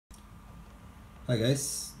Hi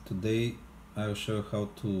guys, today I will show you how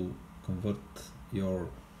to convert your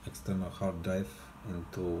external hard drive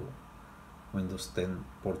into Windows 10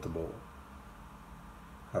 portable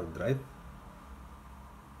hard drive.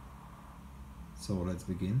 So let's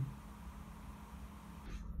begin.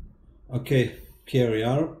 Okay, here we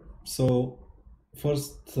are. So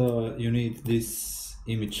first you need this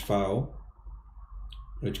image file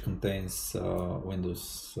which contains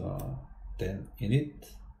Windows 10 in it.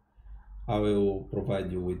 I will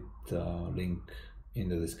provide you with the link in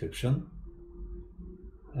the description.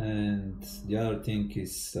 And the other thing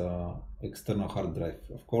is external hard drive,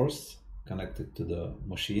 of course, connected to the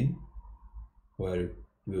machine where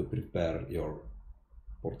you will prepare your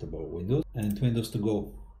portable Windows, and Windows to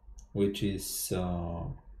Go, which is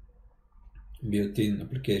built-in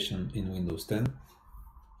application in Windows 10.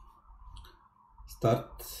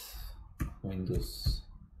 Start Windows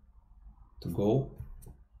to Go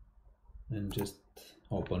and just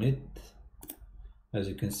open it. As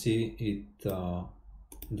you can see, it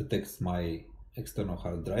detects my external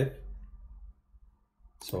hard drive.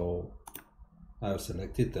 So I'll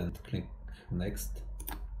select it and click next.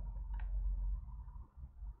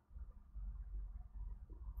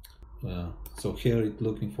 So here it's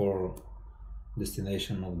looking for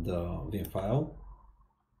destination of the Vim file.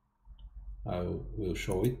 I will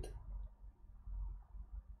show it.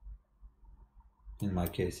 In my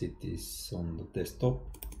case it is on the desktop,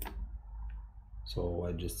 so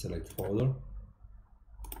I just select folder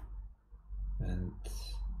and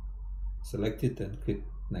select it and click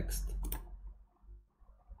next.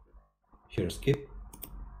 Here skip.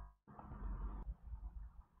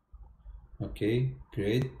 Okay,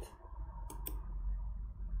 create.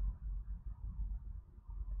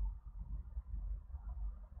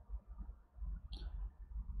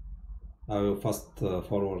 I will fast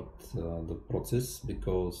forward the process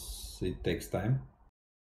because it takes time.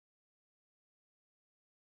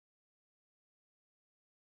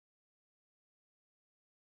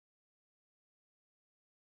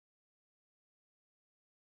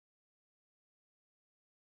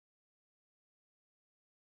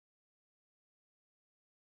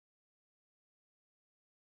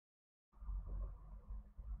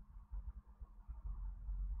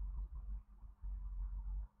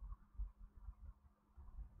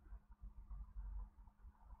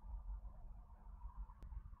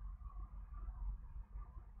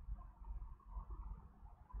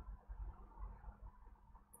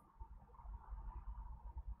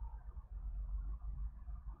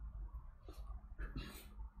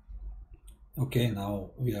 Okay,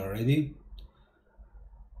 now we are ready.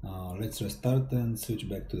 Let's restart and switch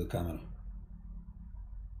back to the camera.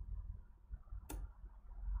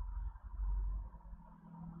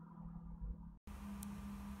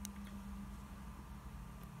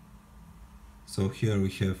 So here we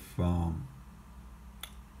have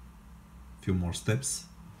few more steps.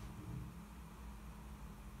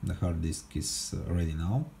 The hard disk is ready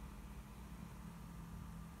now.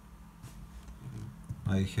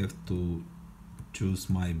 I have to choose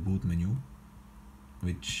my boot menu,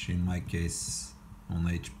 which in my case on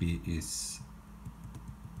HP is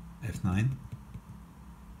F9,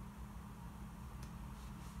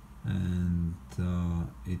 and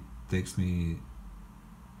it takes me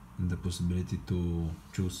the possibility to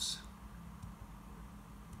choose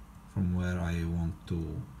from where I want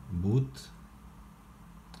to boot.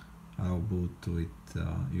 I'll boot with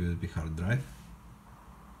USB hard drive.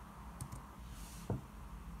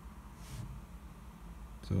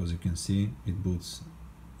 So as you can see, it boots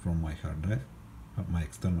from my hard drive, my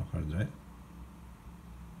external hard drive.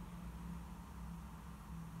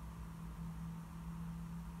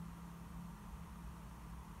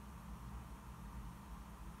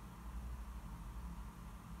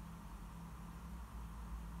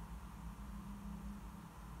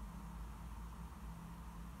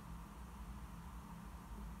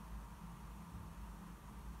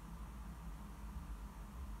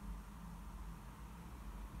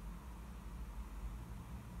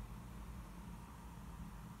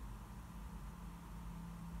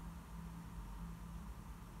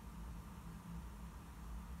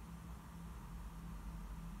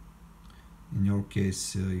 In your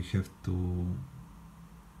case, you have to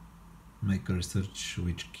make a research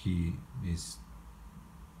which key is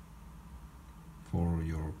for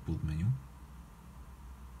your boot menu.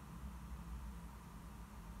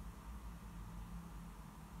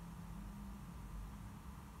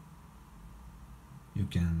 You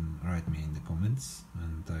can write me in the comments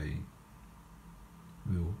and I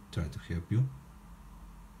will try to help you.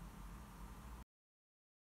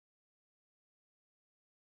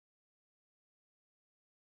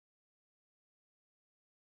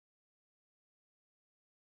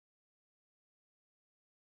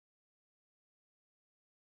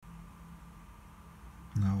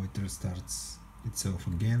 it restarts itself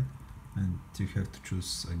again, and you have to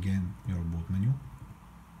choose again your boot menu.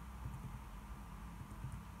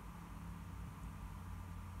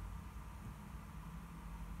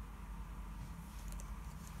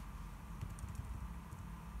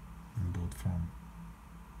 And boot from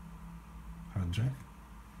hard drive.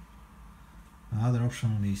 Another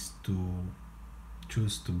option is to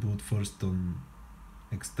choose to boot first on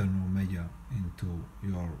external media into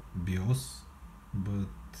your BIOS, but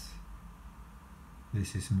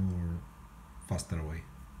this is more faster way.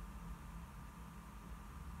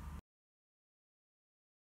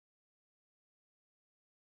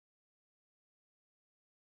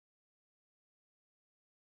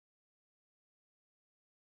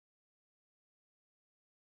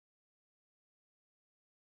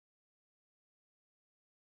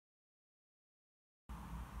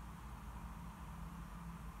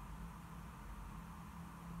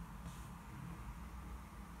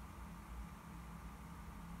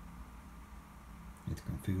 It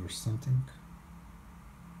configures something.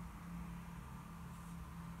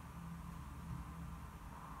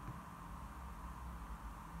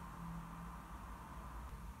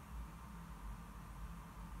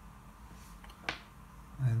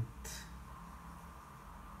 And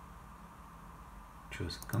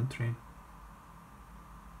choose country.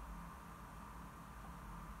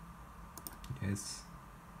 Yes.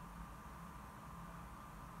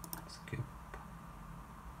 Skip.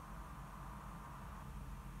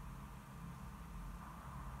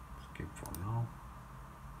 Skip for now.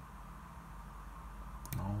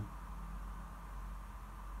 No.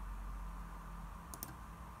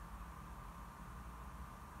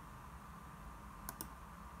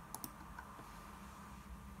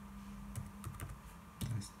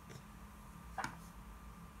 Test.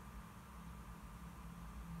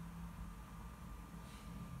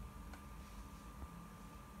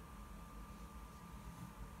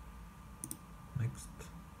 Next.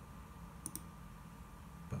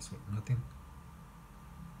 Password nothing.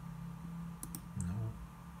 No.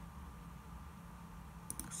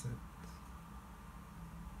 Accept.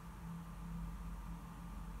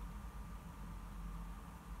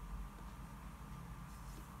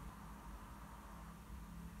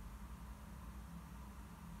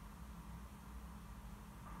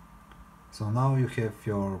 So now you have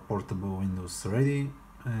your portable Windows ready,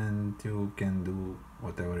 and you can do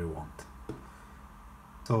whatever you want.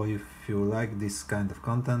 So if you like this kind of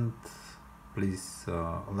content, please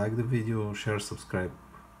like the video, share, subscribe,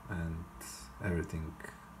 and everything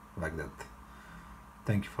like that.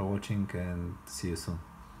 Thank you for watching, and see you soon.